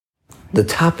The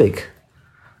topic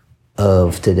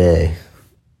of today,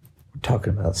 we're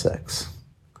talking about sex.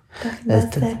 Talking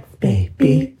about sex,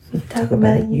 baby. We're talking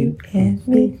about you and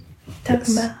me.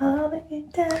 Talking about all the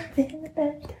good times in the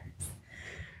bad times.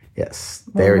 Yes,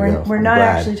 there we go. We're not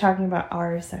actually talking about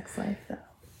our sex life, though.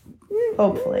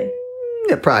 Hopefully.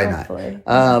 Yeah, probably Hopefully.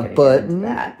 not. But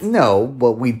no,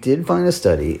 but we did find a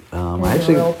study.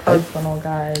 Actually, real personal,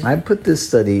 guys. I put this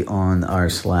study on our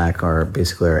Slack,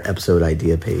 basically our episode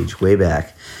idea page way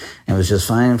back, and was just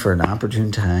finding for an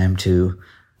opportune time to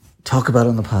talk about it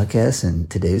on the podcast. And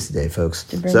today's the day, folks.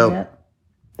 So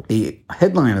the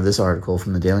headline of this article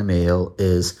from the Daily Mail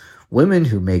is "Women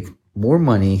who make more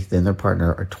money than their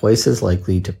partner are twice as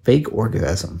likely to fake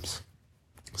orgasms.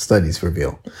 Studies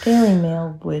reveal." The Daily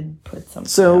Mail would put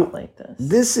something out like this.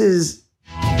 This is...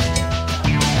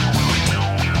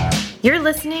 You're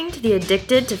listening to the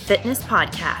Addicted to Fitness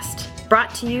podcast,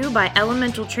 brought to you by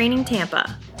Elemental Training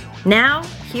Tampa. Now,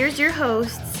 here's your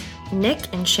hosts, Nick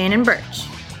and Shannon Birch.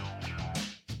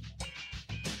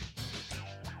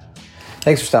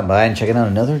 Thanks for stopping by and checking out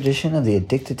another edition of the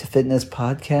Addicted to Fitness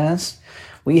podcast.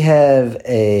 We have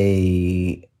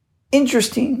a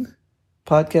interesting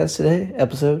podcast today,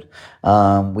 episode.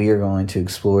 We are going to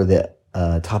explore the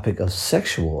topic of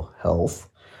sexual health.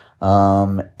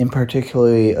 In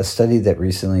particular, a study that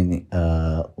recently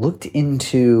looked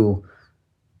into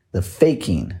the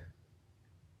faking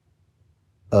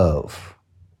of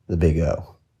the big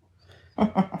O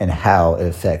and how it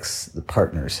affects the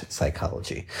partner's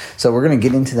psychology. So we're going to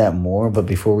get into that more, but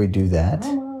before we do that...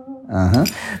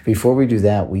 Before we do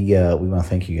that, we want to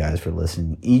thank you guys for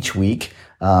listening each week.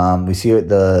 We see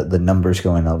the numbers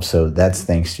going up, so that's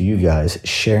thanks to you guys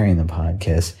sharing the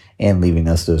podcast and leaving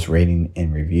us those rating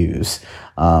and reviews.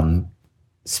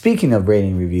 Speaking of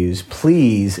rating reviews,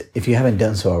 please, if you haven't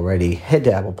done so already, head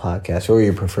to Apple Podcasts or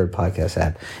your preferred podcast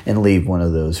app and leave one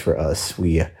of those for us.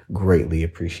 We greatly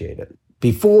appreciate it.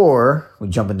 Before we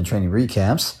jump into training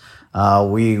recaps,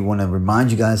 we want to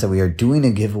remind you guys that we are doing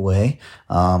a giveaway.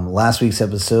 Last week's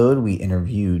episode, we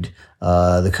interviewed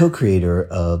the co-creator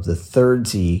of the Third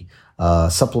Z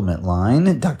supplement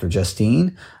line, Dr.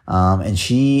 Justine, and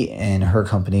she and her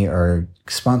company are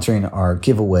sponsoring our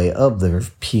giveaway of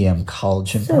the PM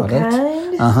Collagen product.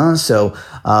 Kind. So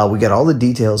we got all the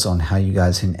details on how you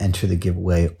guys can enter the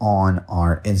giveaway on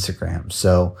our Instagram.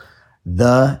 So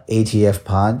the ATF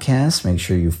podcast, make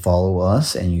sure you follow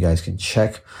us and you guys can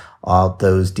check out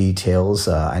those details.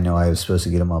 I know I was supposed to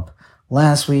get them up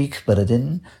last week, but I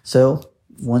didn't. So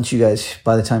once you guys,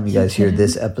 by the time you guys hear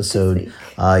this episode,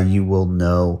 you will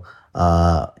know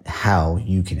how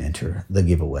you can enter the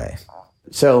giveaway.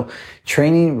 So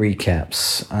training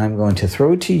recaps. I'm going to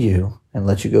throw it to you and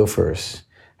let you go first.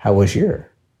 How was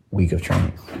your week of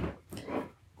training?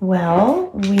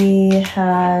 Well, we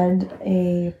had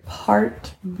a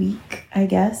part week, I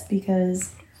guess,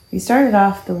 because we started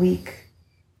off the week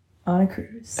on a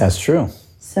cruise. That's true.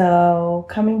 So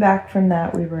coming back from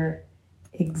that, we were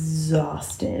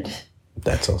exhausted.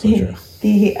 That's also true.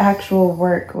 The actual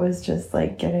work was just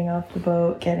like getting off the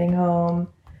boat, getting home.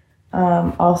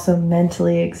 Also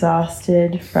mentally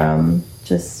exhausted from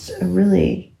just a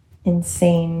really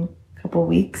insane couple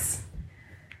weeks.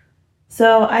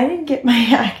 So I didn't get my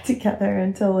act together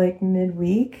until like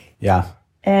midweek. Yeah.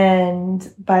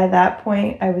 And by that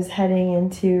point, I was heading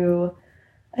into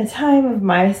a time of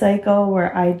my cycle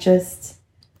where I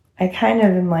kind of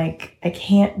am like, I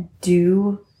can't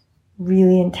do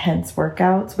really intense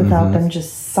workouts without them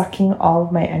just sucking all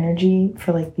of my energy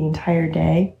for like the entire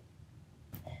day,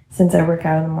 since I work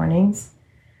out in the mornings.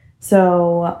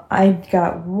 So I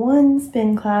got one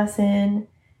spin class in,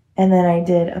 and then I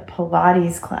did a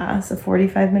Pilates class, a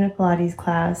 45-minute Pilates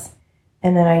class,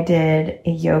 and then I did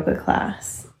a yoga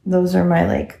class. Those are my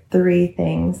like 3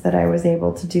 things that I was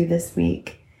able to do this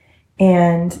week.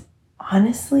 And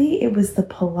honestly, it was the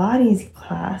Pilates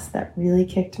class that really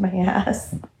kicked my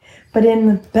ass, but in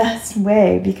the best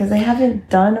way, because I haven't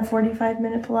done a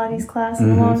 45-minute Pilates class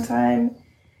in a long time.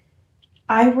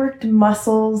 I worked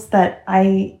muscles that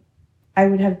I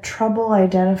would have trouble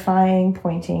identifying,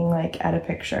 pointing like at a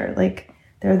picture. Like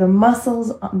they're the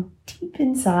muscles deep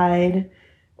inside,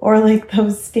 or like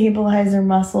those stabilizer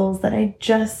muscles that I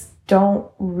just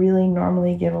don't really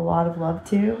normally give a lot of love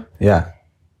to. Yeah.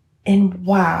 And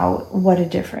wow, what a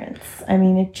difference. I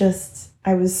mean,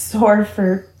 I was sore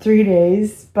for 3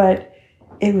 days, but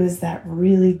it was that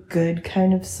really good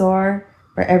kind of sore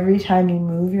where every time you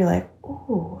move, you're like,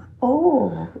 oh.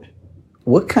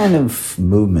 What kind of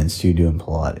movements do you do in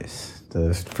Pilates?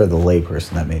 For the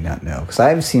layperson that may not know. Because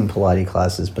I've seen Pilates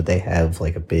classes, but they have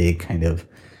like a big kind of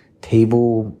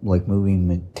table, like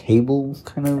moving table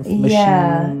kind of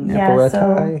machine Yeah.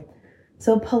 apparatus?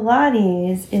 So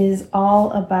Pilates is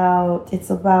all about, it's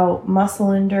about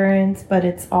muscle endurance, but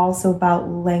it's also about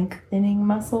lengthening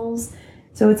muscles.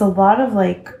 So it's a lot of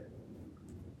like,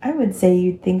 I would say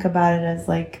you'd think about it as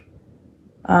like,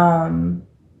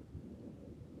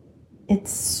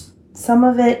 it's, some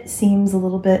of it seems a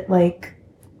little bit like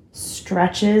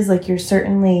stretches, like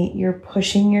you're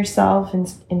pushing yourself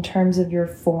in terms of your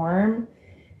form,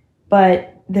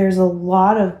 but there's a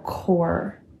lot of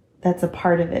core that's a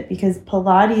part of it, because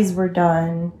Pilates were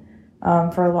done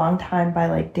for a long time by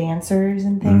like dancers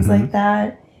and things like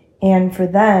that. And for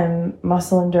them,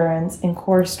 muscle endurance and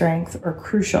core strength are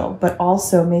crucial, but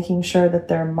also making sure that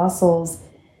their muscles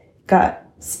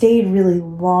stayed really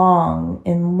long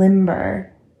and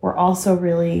limber were also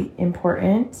really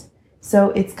important. So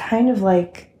it's kind of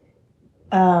like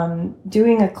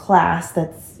doing a class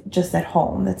that's just at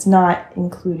home, that's not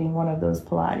including one of those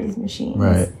Pilates machines.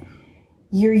 Right.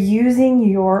 You're using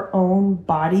your own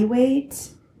body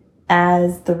weight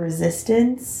as the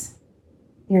resistance.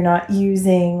 You're not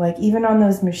using, like, even on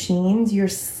those machines, you're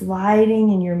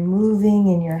sliding and you're moving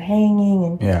and you're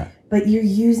hanging, but you're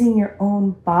using your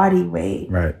own body weight.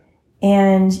 Right.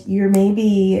 And you're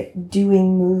maybe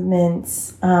doing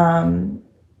movements,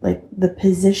 like the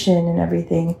position and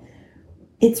everything.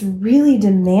 It's really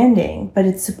demanding, but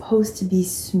it's supposed to be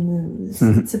smooth.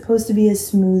 It's supposed to be a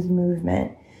smooth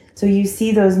movement. So you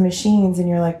see those machines and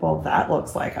you're like, well, that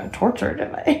looks like a torture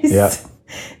device. Yeah.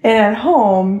 And at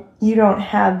home, you don't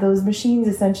have those machines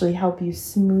essentially help you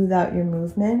smooth out your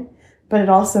movement, but it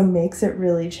also makes it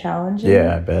really challenging.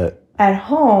 Yeah, I bet. At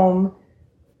home,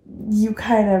 you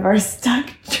kind of are stuck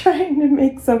trying to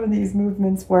make some of these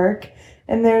movements work.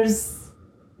 And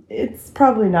it's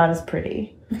probably not as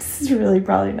pretty. It's really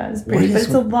probably not as pretty, but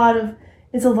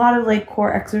it's a lot of like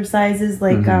core exercises.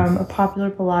 Like a popular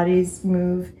Pilates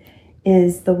move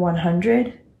is the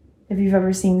 100. If you've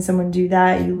ever seen someone do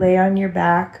that, you lay on your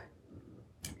back.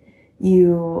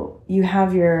 You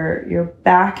have your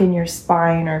back and your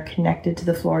spine are connected to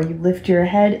the floor. You lift your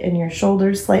head and your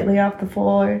shoulders slightly off the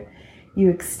floor. You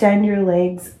extend your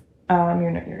legs, your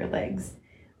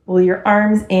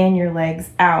arms and your legs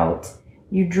out.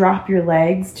 You drop your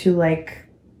legs to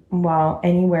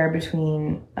anywhere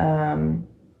between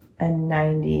a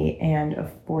 90 and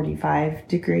a 45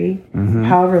 degree.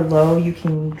 However low you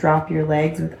can drop your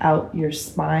legs without your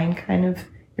spine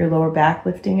your lower back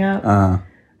lifting up.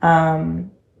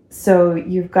 So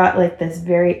you've got like this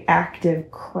very active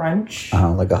crunch.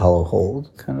 Like a hollow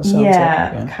hold kind of sounds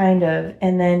yeah, kind of.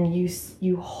 And then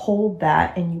you hold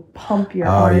that and you pump your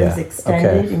arms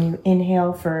extended and you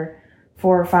inhale for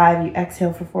 4 or 5, you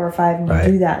exhale for 4 or 5, and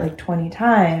you do that like 20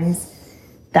 times.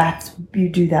 You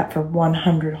do that for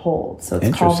 100 holds. So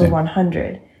it's called the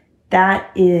 100.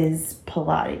 That is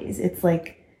Pilates. It's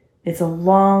like, it's a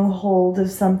long hold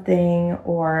of something,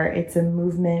 or it's a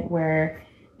movement where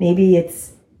maybe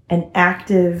it's an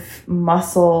active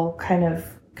muscle kind of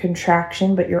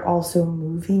contraction, but you're also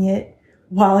moving it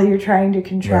while you're trying to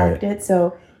contract it.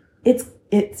 So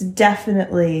it's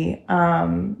definitely,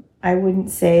 I wouldn't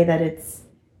say that it's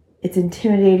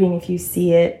intimidating if you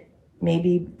see it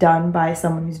maybe done by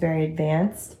someone who's very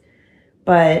advanced,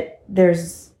 but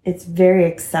it's very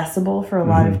accessible for a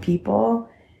lot of people,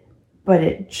 but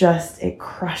it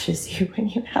crushes you when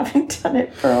you haven't done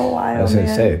it for a while. I was going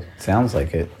to say, sounds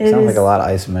like it. Sounds like a lot of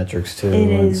isometrics too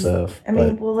and stuff.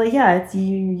 It's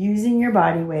you using your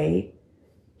body weight,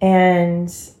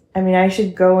 and I mean, I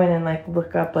should go in and like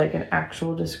look up like an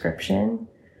actual description,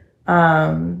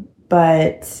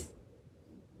 but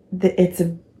it's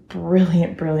a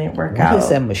brilliant workout. What is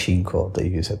that machine called they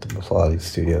use at the Pilates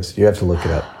studios? You have to look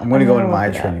it up. I'm going to go into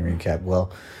my training recap.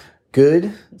 Well,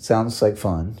 good. Sounds like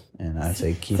fun. And I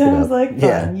say keep it up. Sounds like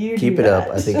fun. Yeah, keep it up.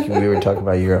 I think we were talking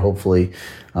about you're hopefully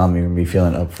you're going to be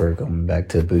feeling up for going back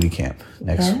to booty camp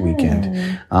next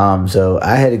weekend. So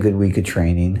I had a good week of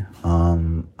training.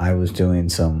 I was doing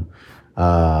some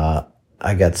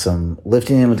I got some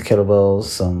lifting in with the kettlebells,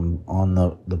 some on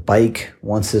the bike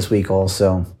once this week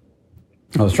also.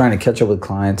 I was trying to catch up with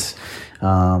clients.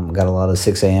 Got a lot of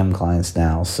 6 a.m. clients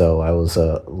now, so I was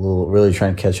really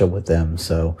trying to catch up with them.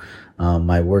 So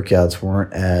my workouts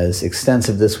weren't as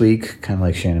extensive this week, kind of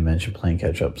like Shannon mentioned, playing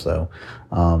catch up. So,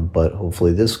 but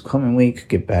hopefully this coming week,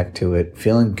 get back to it.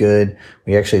 Feeling good.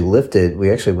 We actually lifted.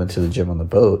 We actually went to the gym on the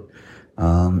boat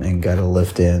and got a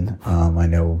lift in. I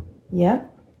know. Yeah.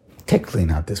 Technically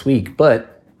not this week,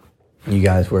 but you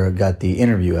guys got the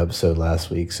interview episode last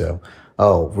week, so.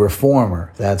 Oh,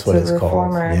 Reformer. That's what it's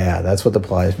called. Yeah, that's what the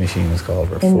Pilates machine is called,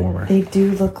 Reformer. And they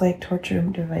do look like torture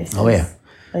devices. Oh, yeah.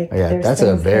 Like, Oh, yeah, there's that's a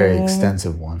things very hanging.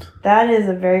 extensive one. That is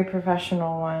a very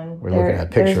professional one. We're looking at a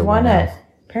picture There's of one one now. at,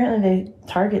 apparently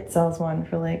Target sells one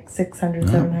for like $600,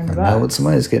 I $700 know what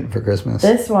somebody's getting for Christmas.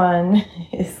 This one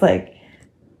is like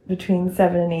between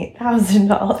 $7,000 and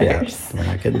 $8,000. Yeah, we're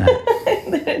not getting that.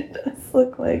 And it does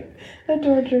look like a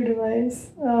torture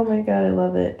device. Oh my god, I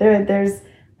love it. There's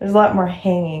a lot more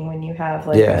hanging when you have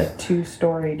like Yeah. a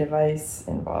 2-story device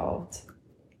involved.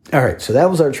 All right, so that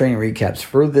was our training recaps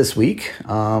for this week.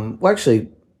 Well, actually,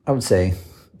 I would say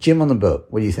gym on the boat.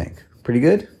 What do you think? Pretty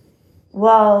good?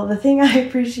 Well, the thing I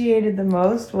appreciated the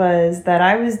most was that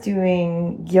I was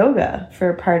doing yoga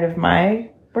for part of my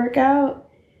workout.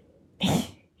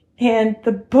 And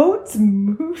the boat's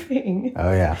moving.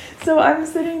 Oh, yeah. So I'm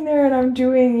sitting there and I'm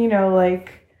doing,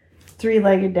 like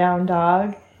 3-legged down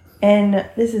dog. And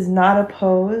this is not a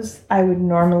pose I would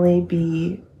normally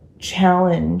be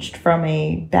challenged from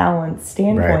a balance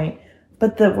standpoint. Right.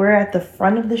 But we're at the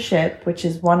front of the ship, which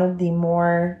is one of the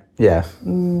more Yeah.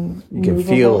 You can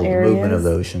feel the movement of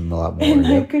the ocean a lot more. And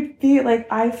I Yeah. could feel like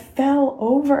I fell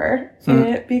over in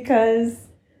it because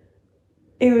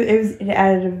it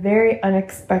added a very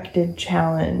unexpected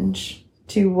challenge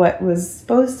to what was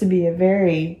supposed to be a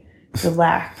very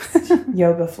relaxed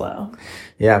yoga flow.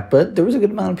 Yeah, but there was a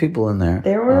good amount of people in there.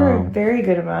 There were a very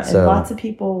good amount, and lots of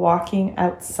people walking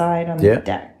outside on the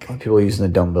deck. A lot of people using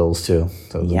the dumbbells too.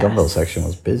 So the dumbbell section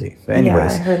was busy. But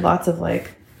anyways. Yeah, I heard lots of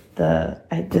like the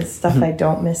stuff I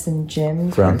don't miss in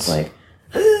gyms. Grunts. Like,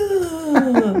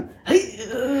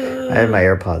 I had my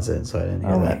AirPods in, so I didn't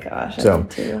hear that. oh my gosh, I So,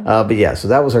 did too. but yeah, so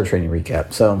that was our training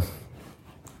recap. So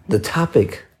the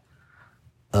topic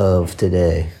of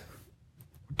today,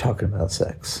 we're talking about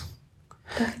sex.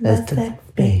 Talking about sex,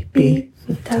 baby.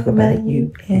 We talking about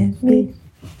you and me.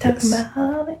 Talking about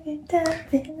all the good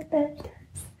times in the bad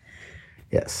times.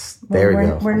 Yes, there we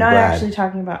go. We're I'm not glad. actually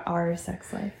talking about our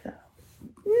sex life, though.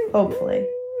 Hopefully.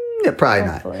 Yeah, probably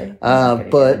Hopefully.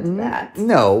 not. But that.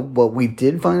 no, but we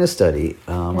did find a study.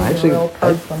 Real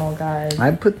personal, guys.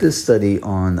 I put this study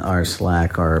on our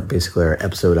Slack, basically our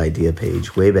episode idea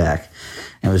page way back,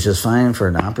 and was just finding for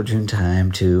an opportune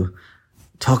time to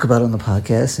talk about it on the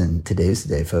podcast. And today's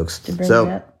the day, folks.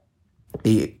 So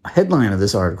the headline of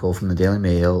this article from the Daily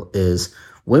Mail is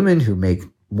 "Women who make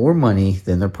more money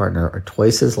than their partner are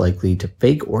twice as likely to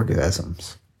fake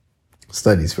orgasms.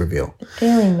 Studies reveal." The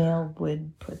Daily Mail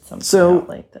would put something out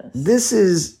like this. This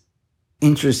is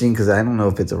interesting because I don't know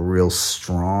if it's a real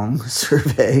strong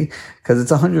survey because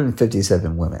it's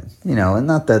 157 women, and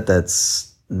not that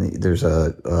there's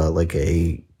a like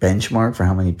a benchmark for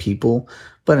how many people,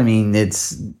 but I mean,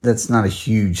 that's not a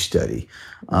huge study.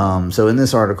 So in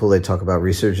this article, they talk about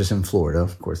researchers in Florida,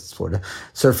 of course it's Florida,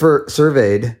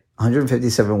 surveyed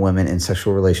 157 women in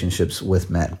sexual relationships with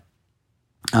men.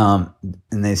 And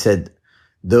they said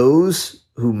those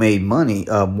who made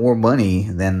more money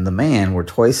than the man were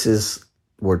twice as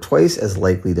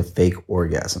likely to fake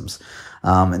orgasms.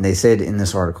 And they said in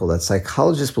this article that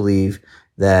psychologists believe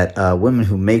that women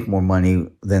who make more money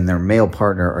than their male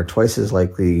partner are twice as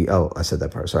likely. Oh, I said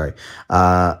that part. Sorry.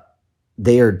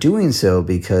 They are doing so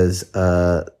because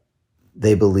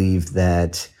they believe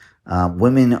that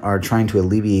women are trying to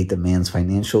alleviate the man's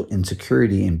financial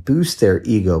insecurity and boost their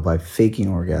ego by faking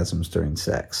orgasms during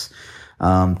sex.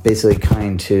 Basically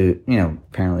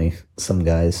apparently some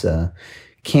guys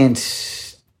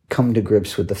can't come to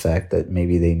grips with the fact that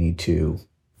maybe they need to,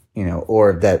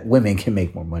 or that women can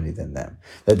make more money than them,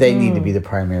 that they need to be the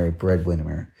primary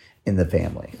breadwinner in the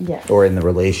family or in the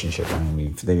relationship. I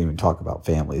mean, they didn't even talk about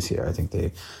families here. I think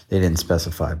they didn't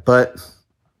specify, but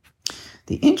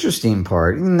the interesting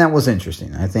part, and that was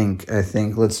interesting. I think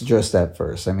let's address that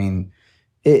first. I mean,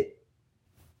 it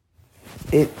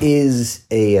is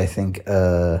a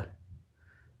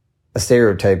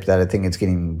stereotype that I think it's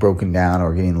getting broken down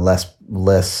or getting less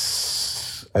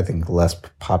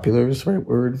popular is the right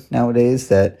word nowadays,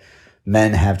 that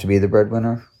men have to be the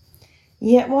breadwinner.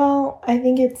 Yeah, well, I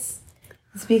think it's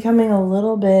becoming a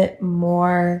little bit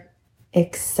more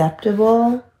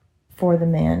acceptable for the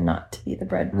man not to be the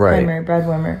primary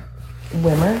breadwinner.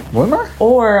 Wimmer?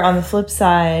 Or on the flip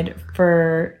side,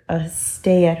 for a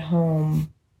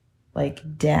stay-at-home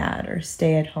like dad or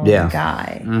stay-at-home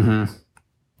guy. Mm-hmm.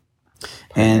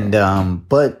 And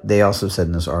but they also said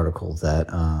in this article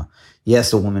that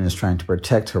yes, the woman is trying to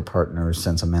protect her partner's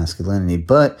sense of masculinity,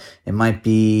 but it might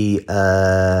be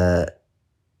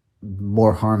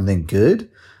more harm than good,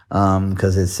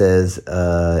 because it says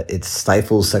it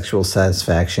stifles sexual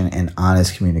satisfaction and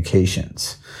honest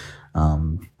communications.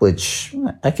 Which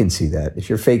I can see that. If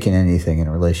you're faking anything in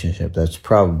a relationship, that's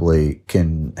probably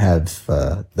can have,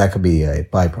 that could be a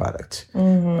byproduct.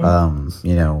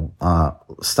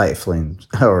 Stifling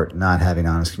or not having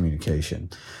honest communication.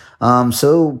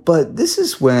 But this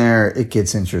is where it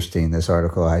gets interesting. This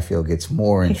article, I feel, gets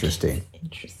more interesting.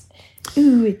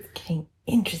 Ooh, it's getting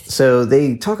interesting. So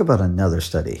they talk about another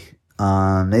study.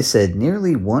 They said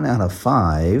nearly 1 out of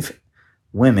 5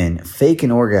 women fake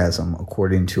an orgasm,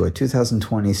 according to a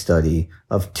 2020 study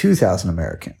of 2,000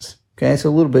 Americans. Okay, it's a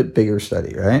little bit bigger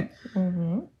study, right?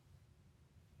 Mm-hmm.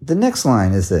 The next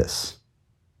line is this.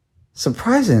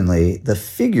 Surprisingly, the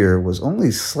figure was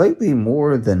only slightly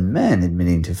more than men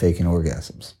admitting to faking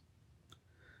orgasms.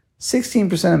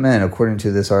 16% of men, according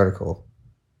to this article,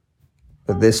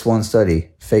 but this one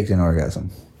study, faked an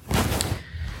orgasm.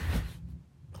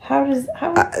 How is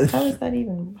that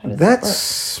even?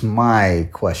 That's my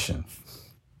question.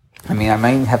 I mean, I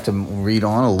might have to read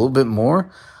on a little bit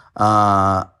more.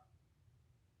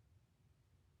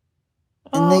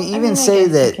 And they even say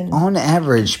that on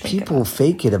average, people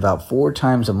fake it about 4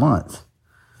 times a month.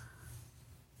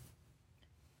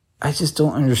 I just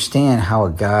don't understand how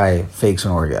a guy fakes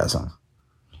an orgasm.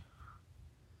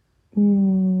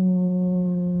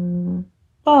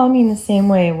 Well, I mean, the same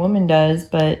way a woman does,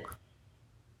 but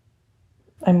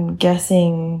I'm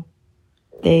guessing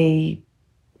they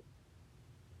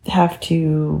have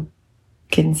to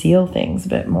conceal things a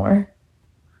bit more.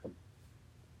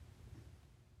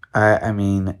 I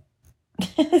mean,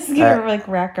 it's gonna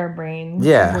rack our brains.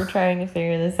 Yeah, we're trying to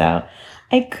figure this out.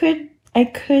 I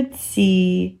could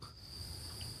see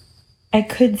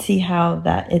how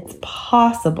that it's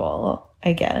possible,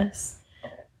 I guess.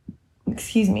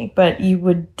 Excuse me, but you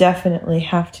would definitely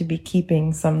have to be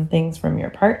keeping some things from your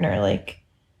partner. Like,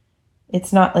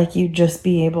 it's not like you'd just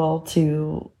be able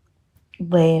to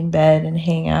lay in bed and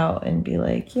hang out and be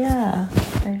like, yeah,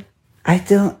 I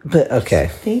don't, but okay.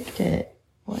 Faked it.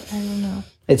 What? I don't know.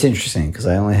 It's interesting because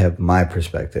I only have my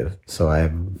perspective, so I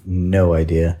have no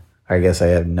idea. I guess I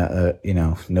have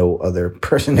no other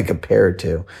person to compare it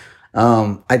to.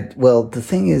 The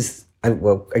thing is,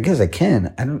 I guess I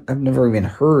can. I've never even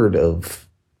heard of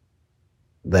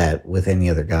that with any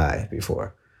other guy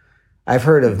before. I've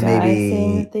heard of maybe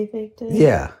saying that they faked it.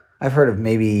 Yeah, I've heard of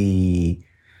maybe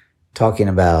talking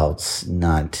about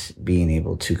not being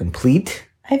able to complete.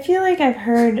 I feel like I've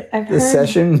heard the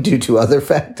session due to other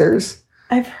factors.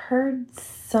 I've heard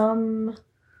some.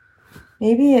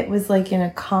 Maybe it was like in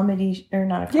a comedy or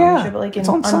not a comedy show, but like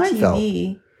on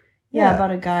TV. Yeah,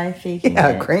 about a guy faking it.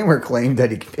 Yeah, Kramer claimed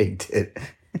that he faked it.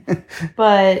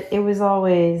 But it was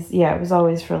always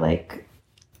for like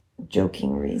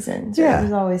joking reasons. Yeah. It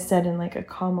was always said in like a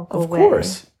comical way. Of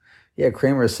course. Yeah,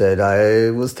 Kramer said,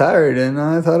 I was tired and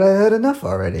I thought I had enough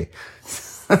already.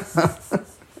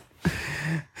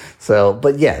 So,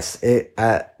 but yes,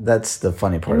 that's the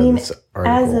funny part of this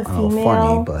article. As a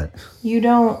female, you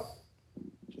don't,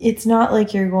 it's not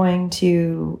like you're going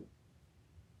to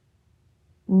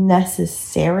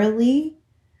necessarily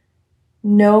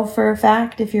know for a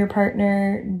fact if your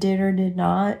partner did or did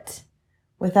not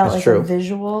without a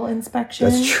visual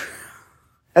inspection.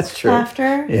 That's true.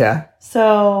 After. Yeah.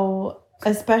 So,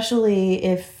 especially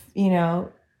if, you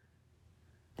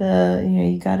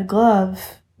got a glove,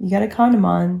 you got a condom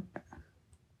on,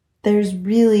 there's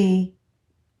really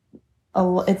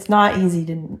it's not easy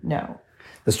to know.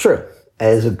 That's true.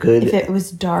 If it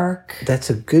was dark. That's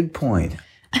a good point.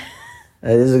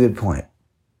 That is a good point.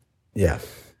 Yeah.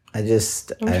 I'm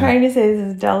trying to say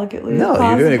this as delicately as possible. No,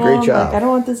 you're doing a great job. I don't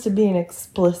want this to be an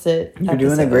explicit You're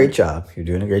doing a great job. You're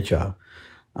doing a great job.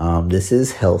 This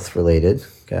is health related.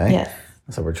 Okay. Yes.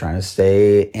 So we're trying to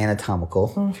stay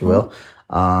anatomical, if you will.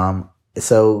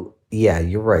 So yeah,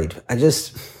 you're right.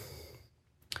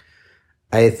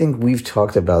 I think we've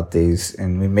talked about these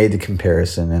and we made the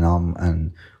comparison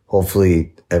and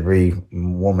hopefully every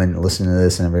woman listening to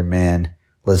this and every man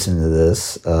listening to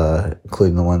this,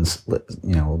 including the ones, the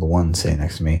one sitting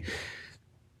next to me.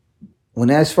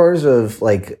 As far as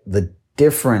like the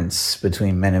difference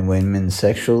between men and women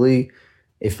sexually,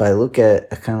 if I look at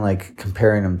kind of like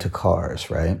comparing them to cars,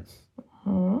 right?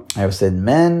 Mm-hmm. I would say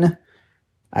men,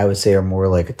 are more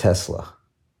like a Tesla.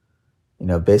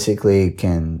 Basically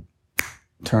can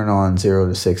turn on 0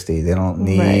 to 60. They don't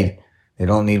need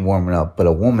warming up. But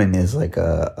a woman is like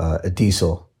a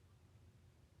diesel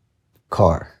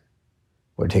car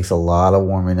where it takes a lot of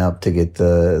warming up to get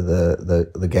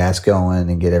the gas going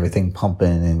and get everything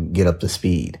pumping and get up to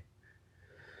speed.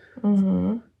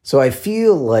 Mm-hmm. So I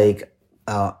feel like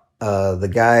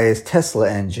the guy's Tesla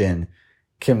engine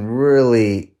can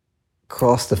really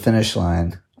cross the finish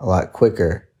line a lot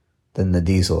quicker than the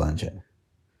diesel engine.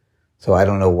 So I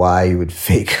don't know why you would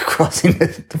fake crossing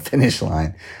the finish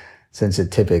line, since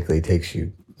it typically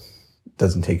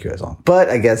doesn't take you as long. But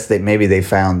I guess maybe they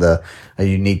found a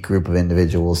unique group of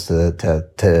individuals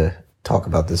to talk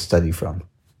about this study from.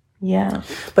 Yeah.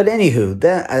 But anywho,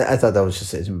 I thought that was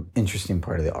just an interesting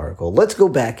part of the article. Let's go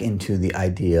back into the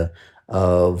idea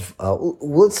of,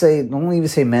 let's say, don't even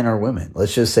say men or women.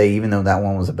 Let's just say, even though that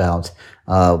one was about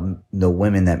the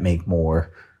women that make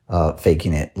more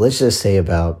faking it, let's just say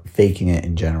about faking it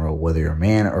in general, whether you're a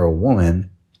man or a woman.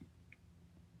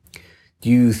 Do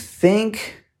you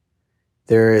think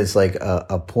there is like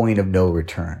a point of no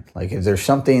return? Like, is there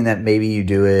something that maybe you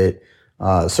do it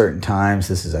certain times?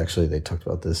 This is actually, they talked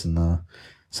about this in the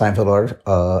Seinfeld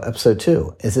episode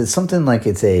 2. Is it something like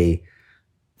it's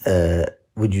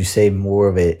would you say more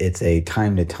of it's a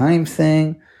time to time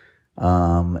thing?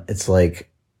 It's like,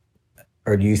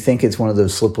 or do you think it's one of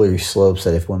those slippery slopes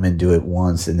that if women do it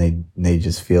once and they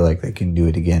just feel like they can do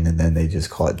it again, and then they just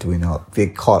they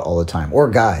caught all the time? Or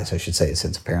guys, I should say,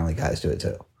 since apparently guys do it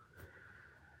too.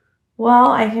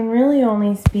 Well, I can really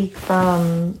only speak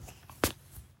from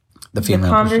the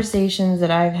conversations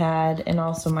that I've had and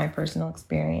also my personal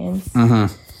experience.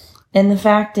 Mm-hmm. And the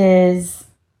fact is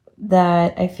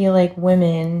that I feel like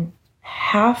women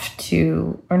have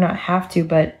to, or not have to,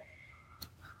 but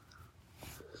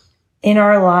in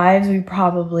our lives, we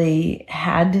probably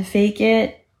had to fake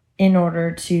it in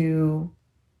order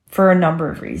for a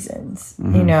number of reasons.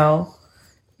 Mm-hmm. You know,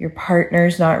 your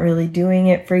partner's not really doing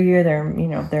it for you.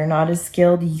 They're not as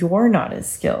skilled. You're not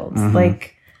as skilled. Mm-hmm.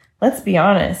 Like, let's be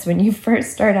honest, when you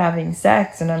first start having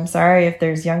sex, and I'm sorry if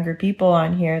there's younger people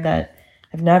on here that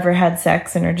have never had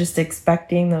sex and are just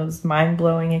expecting those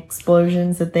mind-blowing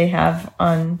explosions that they have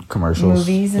on commercials,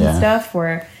 movies and stuff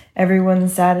where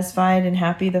everyone's satisfied and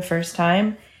happy the first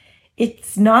time.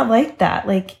 It's not like that.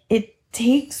 Like, it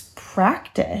takes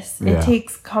practice. Yeah. It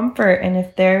takes comfort. And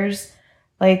if there's,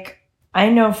 like, I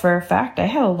know for a fact I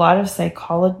had a lot of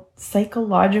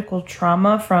psychological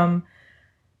trauma from,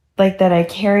 like, that I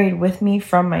carried with me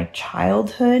from my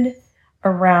childhood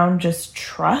around just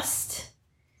trust.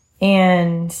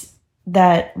 And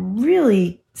that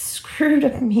really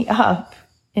screwed me up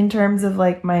in terms of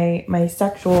like my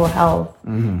sexual health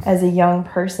as a young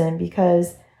person,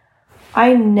 because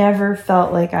I never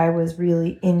felt like I was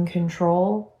really in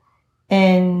control.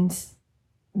 And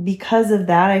because of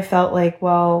that, I felt like,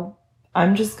 well,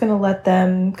 I'm just going to let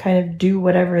them kind of do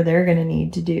whatever they're going to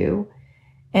need to do.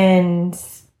 And,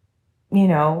 you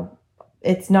know,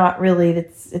 it's not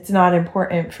not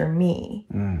important for me.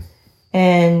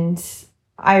 And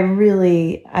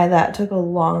that took a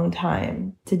long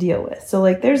time to deal with. So,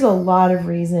 like, there's a lot of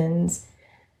reasons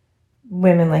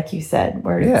women, like you said,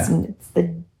 where it's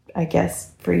the, I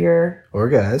guess, for your... Or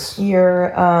guys. Your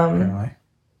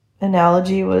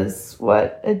analogy was,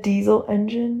 what, a diesel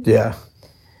engine? Yeah.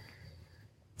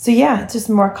 So, yeah, it's just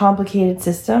a more complicated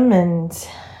system, and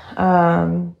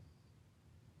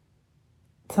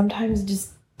sometimes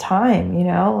just time, you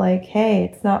know, like, hey,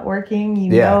 it's not working.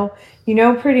 You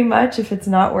know pretty much if it's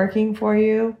not working for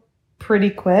you pretty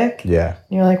quick. Yeah. And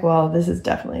you're like, well, this is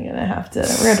definitely we're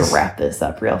going to wrap this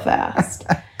up real fast.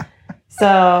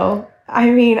 So, I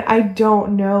mean, I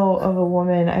don't know of a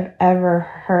woman I've ever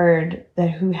heard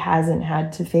who hasn't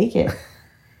had to fake it.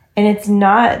 And it's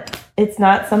not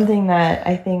something that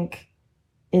I think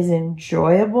is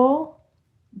enjoyable.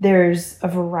 There's a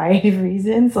variety of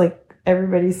reasons. Like,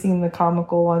 everybody's seen the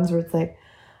comical ones where it's like,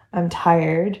 I'm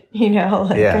tired, you know,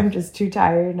 like I'm just too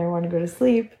tired and I want to go to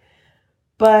sleep.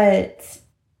 But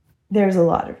there's a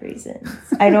lot of reasons.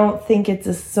 I don't think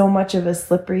it's so much of a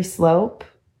slippery slope.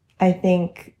 I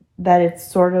think that it's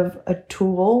sort of a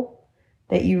tool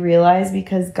that you realize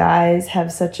because guys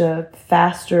have such a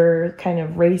faster kind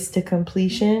of race to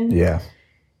completion. Yeah.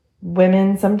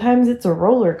 Women, sometimes it's a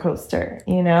roller coaster,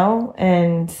 you know,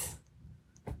 and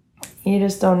you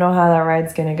just don't know how that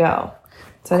ride's going to go.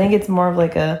 So I think it's more of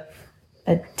like a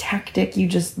tactic you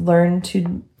just learn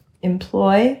to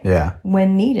employ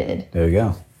when needed. There you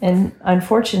go. And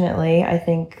unfortunately, I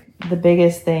think the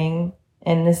biggest thing,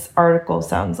 and this article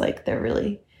sounds like they're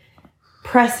really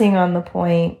pressing on the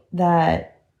point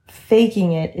that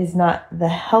faking it is not the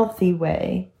healthy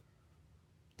way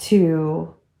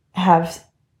to have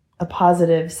a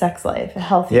positive sex life, a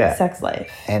healthy sex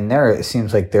life. And it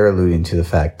seems like they're alluding to the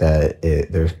fact that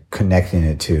they're connecting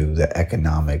it to the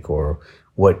economic or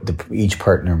what each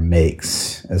partner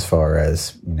makes as far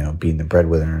as, you know, being the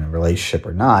breadwinner in a relationship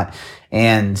or not,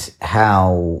 and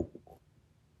how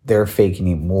they're faking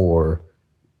it more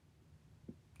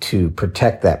to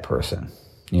protect that person,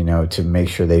 you know, to make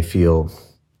sure they feel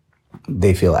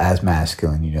they feel as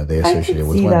masculine, they associate it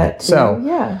with see women. that too, So,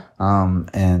 yeah.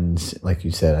 And like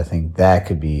you said, I think that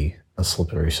could be a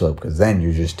slippery slope because then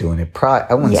you're just doing it.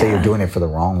 I wouldn't say you're doing it for the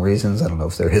wrong reasons. I don't know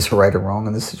if there is a right or wrong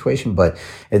in this situation, but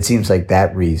it seems like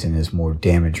that reason is more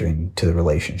damaging to the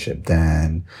relationship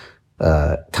than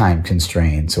time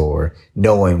constraints or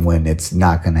knowing when it's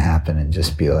not going to happen and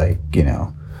just be like,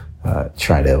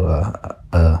 try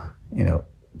to,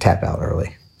 tap out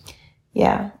early.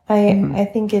 Yeah, I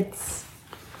think it's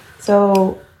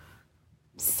so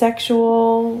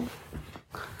sexual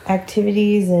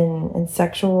activities and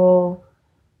sexual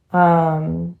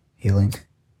healing.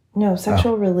 No,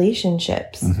 sexual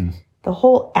relationships. Mm-hmm. The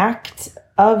whole act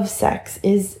of sex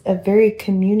is a very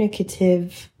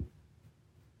communicative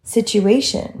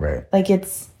situation. Right. Like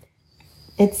it's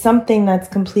something that's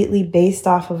completely based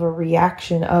off of a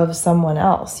reaction of someone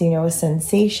else, a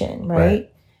sensation,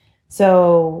 right?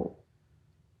 So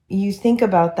you think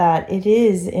about that, it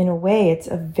is, in a way, it's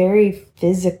a very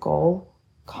physical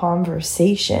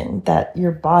conversation that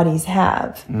your bodies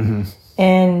have. Mm-hmm.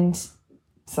 And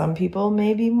some people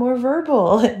may be more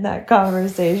verbal in that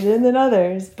conversation than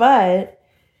others. But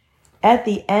at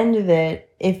the end of it,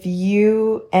 if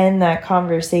you end that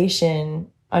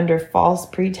conversation under false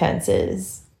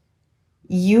pretenses,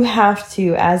 you have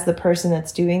to, as the person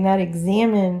that's doing that,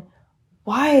 examine,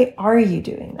 why are you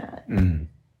doing that? Mm-hmm.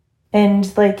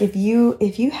 And like, if you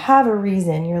have a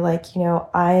reason, you're like,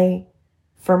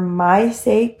 for my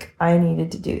sake, I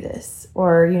needed to do this,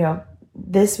 or,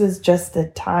 this was just the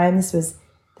time. This was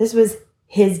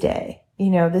his day,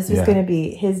 this was going to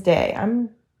be his day.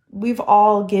 We've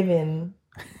all given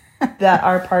that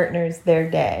our partners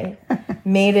their day,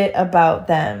 made it about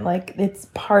them. Like, it's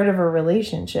part of a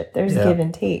relationship. There's give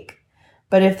and take.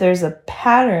 But if there's a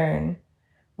pattern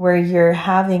where you're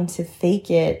having to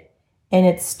fake it, and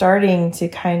it's starting to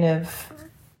kind of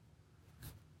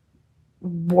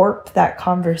warp that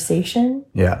conversation.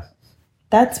 Yeah.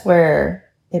 That's where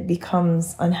it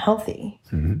becomes unhealthy.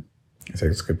 Mm-hmm. I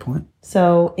think it's a good point.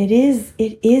 So it is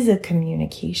a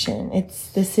communication. I'm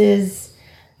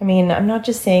not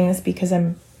just saying this because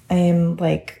I am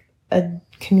like a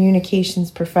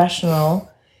communications professional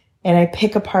and I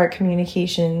pick apart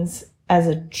communications as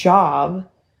a job,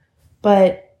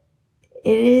 but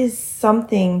it is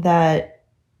something that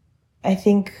I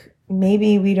think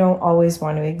maybe we don't always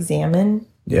want to examine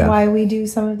why we do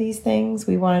some of these things.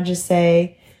 We want to just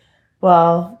say,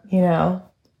 well,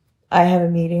 I have a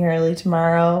meeting early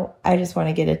tomorrow. I just want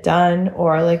to get it done.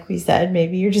 Or like we said,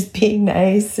 maybe you're just being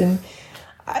nice and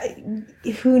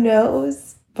who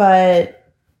knows?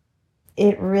 But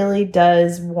it really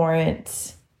does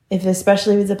warrant,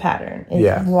 especially if it's a pattern,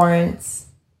 it warrants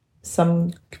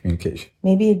some communication,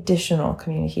 maybe additional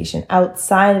communication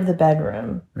outside of the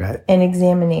bedroom, right? An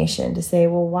examination to say,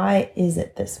 well, why is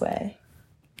it this way?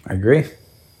 I agree.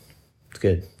 It's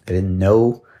good. I didn't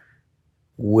know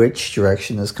which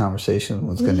direction this conversation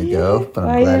was going to go, but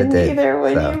I'm glad it did. I didn't either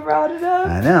when you brought it up.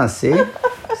 I know. See,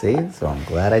 so I'm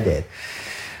glad I did.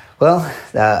 Well,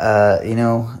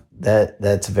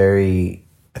 that's very.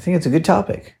 I think it's a good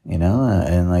topic,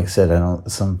 and like I said, I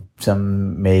don't. Some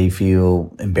may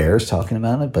feel embarrassed talking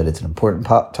about it, but it's an important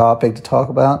topic to talk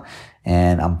about,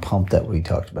 and I'm pumped that we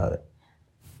talked about it.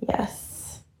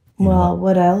 Yes. Well,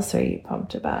 what else are you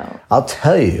pumped about? I'll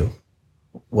tell you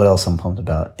what else I'm pumped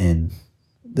about in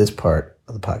this part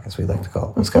of the podcast we like to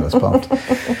call "What's Got Us Pumped."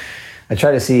 I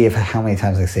try to see how many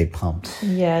times I say pumped.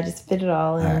 Yeah, just fit it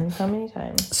all in. Right. How many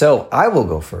times? So I will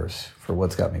go first for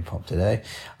what's got me pumped today.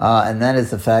 And that is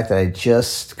the fact that I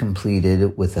just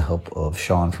completed, with the help of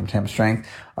Sean from Tampa Strength,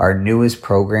 our newest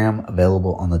program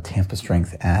available on the Tampa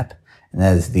Strength app. And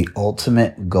that is the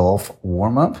Ultimate Golf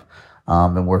Warm-Up.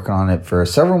 Been working on it for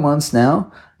several months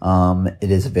now.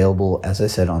 It is available, as I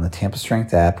said, on the Tampa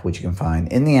Strength app, which you can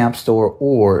find in the App Store,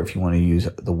 or if you want to use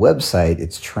the website,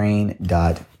 it's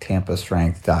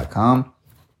train.tampastrength.com.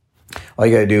 All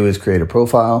you got to do is create a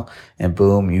profile, and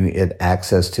boom, you get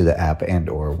access to the app and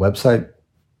or website.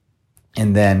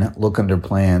 And then look under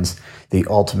plans. The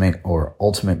Ultimate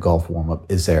Golf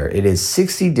Warm-Up is there. It is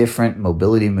 60 different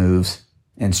mobility moves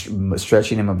and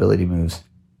stretching and mobility moves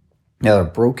that are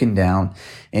broken down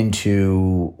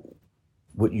into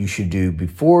what you should do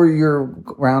before your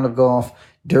round of golf,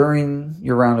 during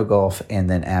your round of golf, and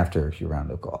then after your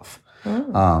round of golf.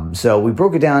 So we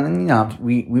broke it down, and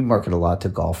we market a lot to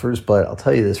golfers, but I'll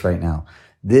tell you this right now.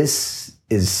 This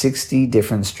is 60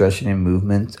 different stretching and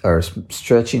movements, or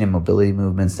stretching and mobility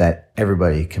movements that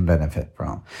everybody can benefit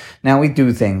from. Now we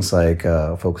do things like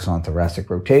focus on thoracic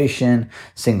rotation,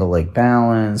 single leg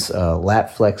balance,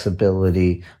 lat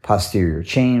flexibility, posterior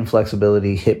chain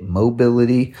flexibility, hip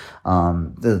mobility,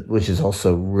 which is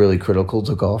also really critical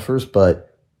to golfers.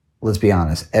 But let's be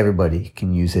honest, everybody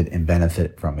can use it and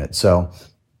benefit from it. So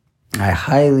I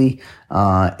highly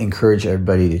encourage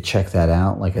everybody to check that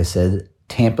out. Like I said,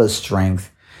 Tampa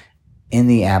Strength in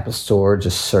the Apple Store.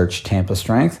 Just search Tampa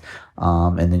Strength,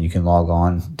 and then you can log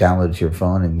on, download it to your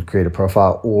phone, and create a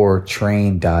profile, or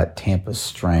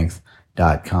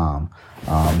train.tampastrength.com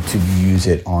to use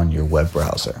it on your web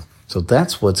browser. So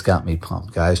that's what's got me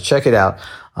pumped, guys. Check it out.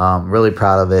 Really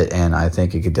proud of it, and I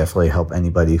think it could definitely help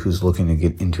anybody who's looking to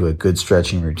get into a good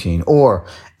stretching routine, or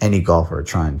any golfer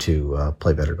trying to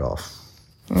play better golf.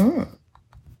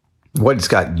 What's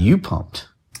got you pumped?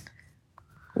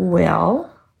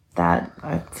 Well,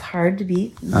 it's hard to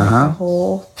beat the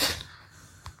whole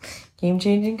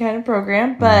game-changing kind of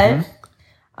program, but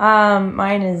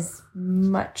mine is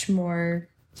much more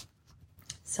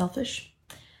selfish.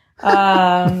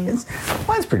 Mine's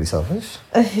pretty selfish.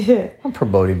 I'm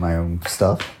promoting my own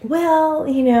stuff. Well,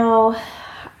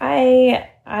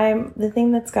 I'm the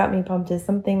thing that's got me pumped is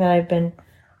something that I've been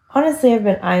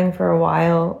eyeing for a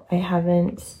while. I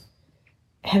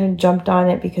haven't jumped on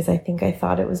it because I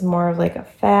thought it was more of like a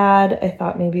fad. I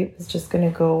thought maybe it was just going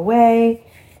to go away,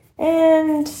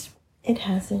 and it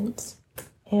hasn't.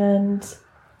 And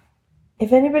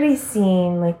if anybody's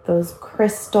seen like those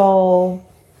crystal,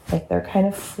 like they're kind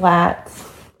of flat,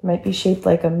 might be shaped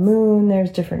like a moon.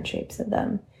 There's different shapes of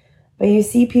them. But you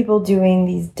see people doing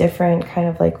these different kind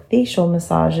of like facial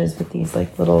massages with these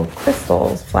like little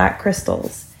crystals, flat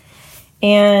crystals.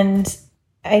 And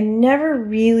I never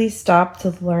really stopped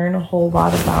to learn a whole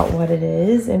lot about what it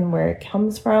is and where it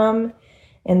comes from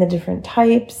and the different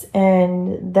types.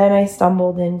 And then I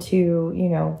stumbled into,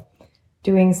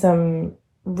 doing some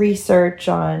research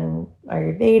on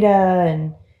Ayurveda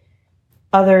and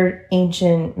other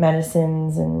ancient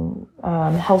medicines and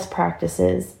health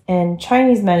practices. And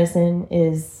Chinese medicine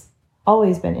is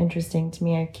always been interesting to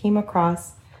me. I came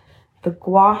across the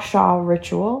Gua Sha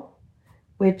ritual,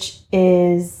 which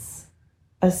is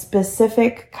a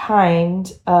specific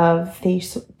kind of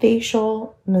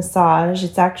facial massage.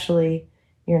 It's actually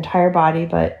your entire body,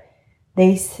 but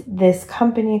this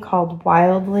company called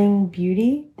Wildling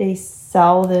Beauty, they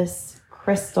sell this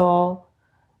crystal,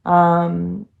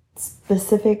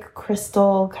 specific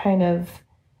crystal kind of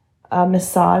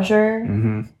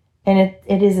massager. And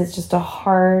it's just a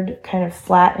hard kind of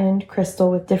flattened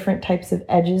crystal with different types of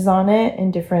edges on it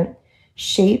and different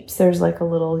shapes. There's like a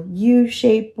little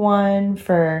U-shaped one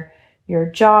for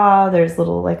your jaw. There's a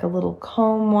little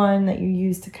comb one that you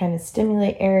use to kind of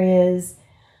stimulate areas.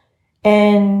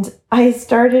 And I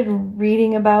started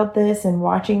reading about this and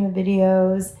watching the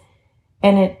videos,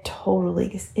 and it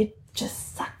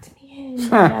just sucked me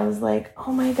in. And I was like,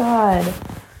 oh my God,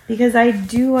 because I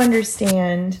do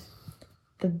understand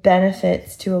the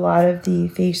benefits to a lot of the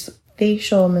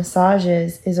facial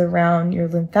massages is around your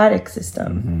lymphatic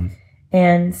system.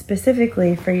 And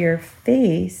specifically for your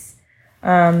face,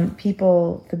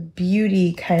 the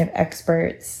beauty kind of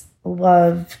experts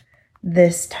love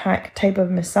this type of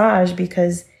massage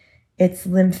because it's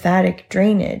lymphatic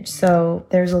drainage. So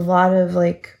there's a lot of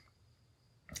like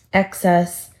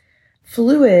excess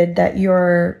fluid that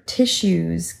your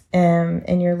tissues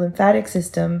and your lymphatic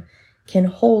system can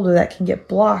hold, or that can get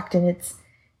blocked. And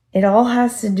it all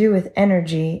has to do with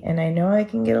energy. And I know I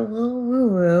can get a little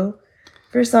woo-woo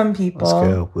for some people. Let's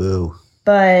go, woo.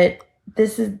 But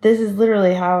this is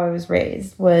literally how I was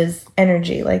raised, was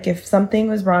energy. Like if something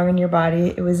was wrong in your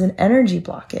body, it was an energy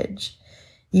blockage.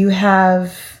 You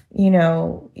have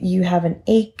an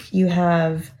ache, you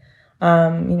have,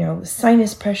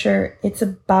 sinus pressure. It's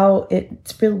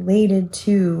related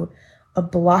to a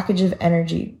blockage of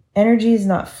energy. Energy is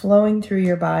not flowing through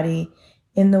your body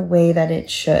in the way that it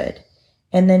should.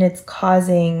 And then it's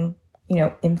causing,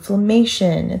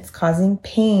 inflammation, it's causing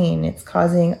pain, it's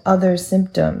causing other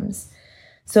symptoms.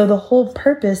 So the whole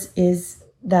purpose is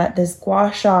that this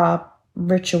Gua Sha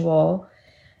ritual,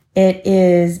 it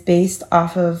is based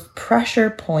off of pressure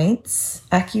points,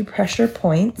 acupressure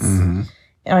points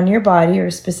on your body,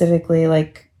 or specifically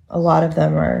like a lot of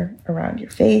them are around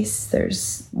your face.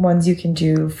 There's ones you can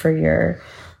do for your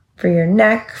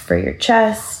neck, for your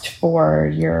chest, for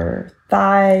your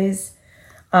thighs.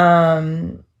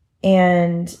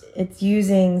 And it's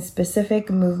using specific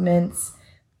movements,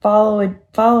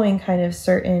 following kind of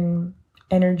certain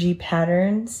energy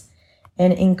patterns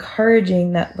and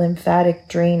encouraging that lymphatic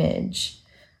drainage.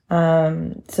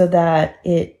 so that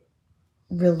it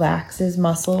relaxes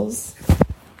muscles.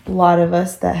 A lot of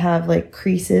us that have like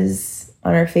creases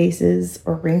on our faces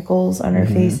or wrinkles on our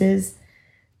faces,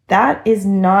 that is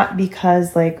not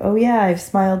because like, oh yeah, I've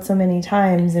smiled so many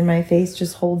times and my face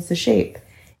just holds the shape.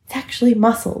 It's actually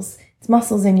muscles. It's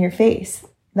muscles in your face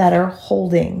that are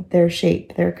holding their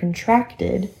shape. They're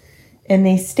contracted and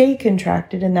they stay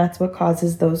contracted, and that's what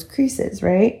causes those creases,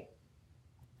 right?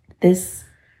 This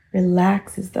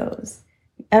relaxes those.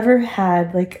 Ever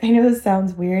had, like, I know this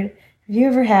sounds weird. Have you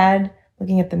ever had,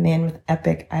 looking at the man with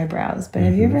epic eyebrows, but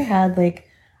have you ever had like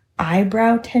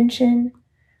eyebrow tension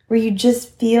where you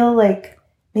just feel like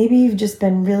maybe you've just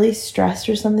been really stressed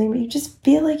or something, but you just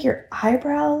feel like your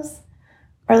eyebrows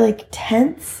are like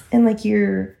tense and like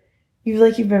you've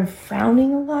been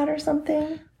frowning a lot or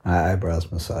something? My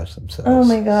eyebrows massage themselves. Oh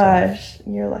my gosh, so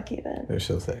you're lucky then. They're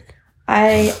so thick.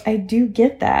 I do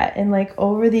get that. And like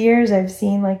over the years, I've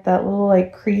seen like that little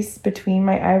like crease between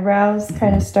my eyebrows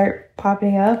kind of start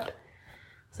popping up.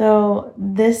 So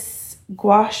this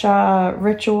gua sha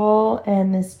ritual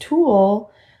and this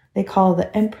tool, they call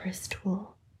the Empress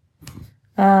tool,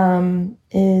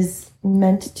 is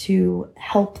meant to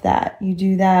help that. You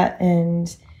do that,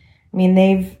 and I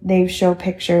mean they've shown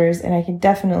pictures, and I can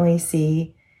definitely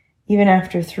see even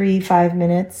after 3-5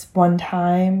 minutes one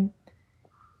time,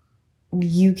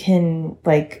 you can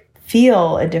like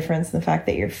feel a difference in the fact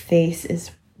that your face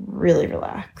is really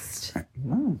relaxed.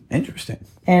 Oh, interesting.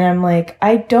 And I'm like,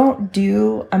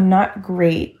 I'm not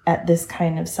great at this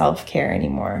kind of self-care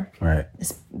anymore. Right.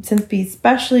 Since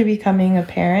especially becoming a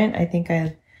parent, I think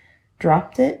I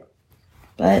dropped it.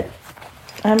 But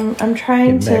I'm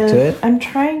trying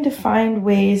to find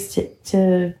ways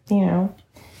to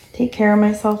take care of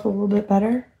myself a little bit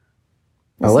better.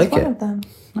 I like one it. Of them.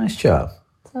 Nice job.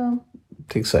 So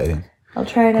it's exciting. I'll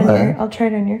try it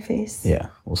on your face. Yeah,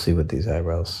 we'll see what these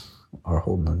eyebrows are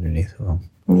holding underneath of them.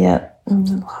 Yep.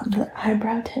 The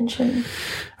eyebrow tension.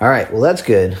 All right. Well, that's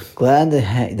good. Glad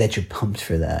that you're pumped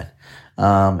for that.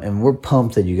 And we're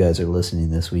pumped that you guys are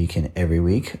listening this week and every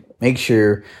week. Make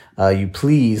sure you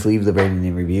please leave the rating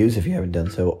and reviews if you haven't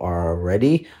done so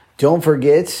already. Don't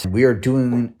forget, we are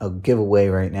doing a giveaway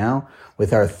right now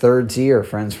with our Thursday, our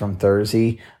friends from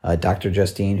Thursday, Dr.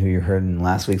 Justine, who you heard in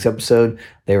last week's episode.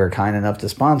 They were kind enough to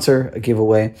sponsor a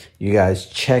giveaway. You guys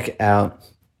check out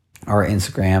our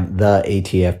Instagram, the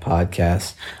ATF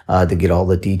Podcast, to get all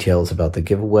the details about the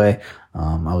giveaway.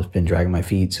 I've been dragging my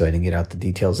feet, so I didn't get out the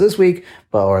details this week,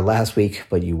 or last week,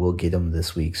 but you will get them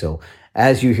this week. So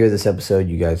as you hear this episode,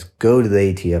 you guys go to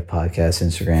the ATF Podcast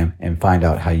Instagram and find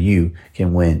out how you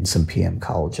can win some PM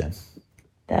collagen.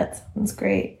 That sounds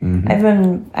great. I've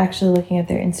been actually looking at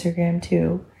their Instagram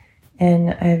too,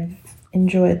 and I've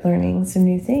enjoyed learning some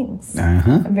new things.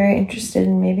 I'm very interested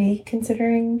in maybe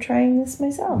considering trying this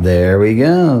myself. There we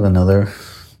go. Another.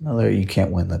 You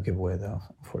can't win the giveaway though,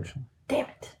 unfortunately. Damn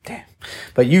it. Damn.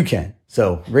 But you can.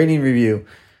 So rating, review,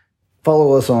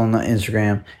 follow us on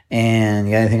Instagram, and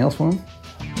you got anything else for them?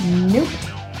 Nope.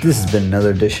 This has been another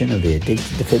edition of the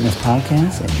Addicted to Fitness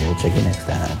podcast, and we'll check you next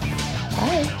time.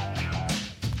 Bye.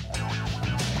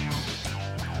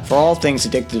 For all things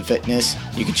Addicted to Fitness,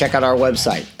 you can check out our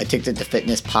website,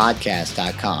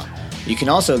 addictedtofitnesspodcast.com. You can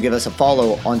also give us a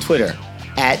follow on Twitter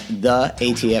at the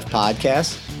ATF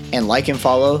Podcast, and like and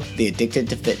follow the Addicted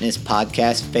to Fitness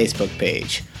Podcast Facebook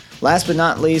page. Last but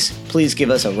not least, please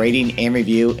give us a rating and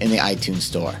review in the iTunes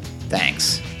store.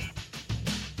 Thanks.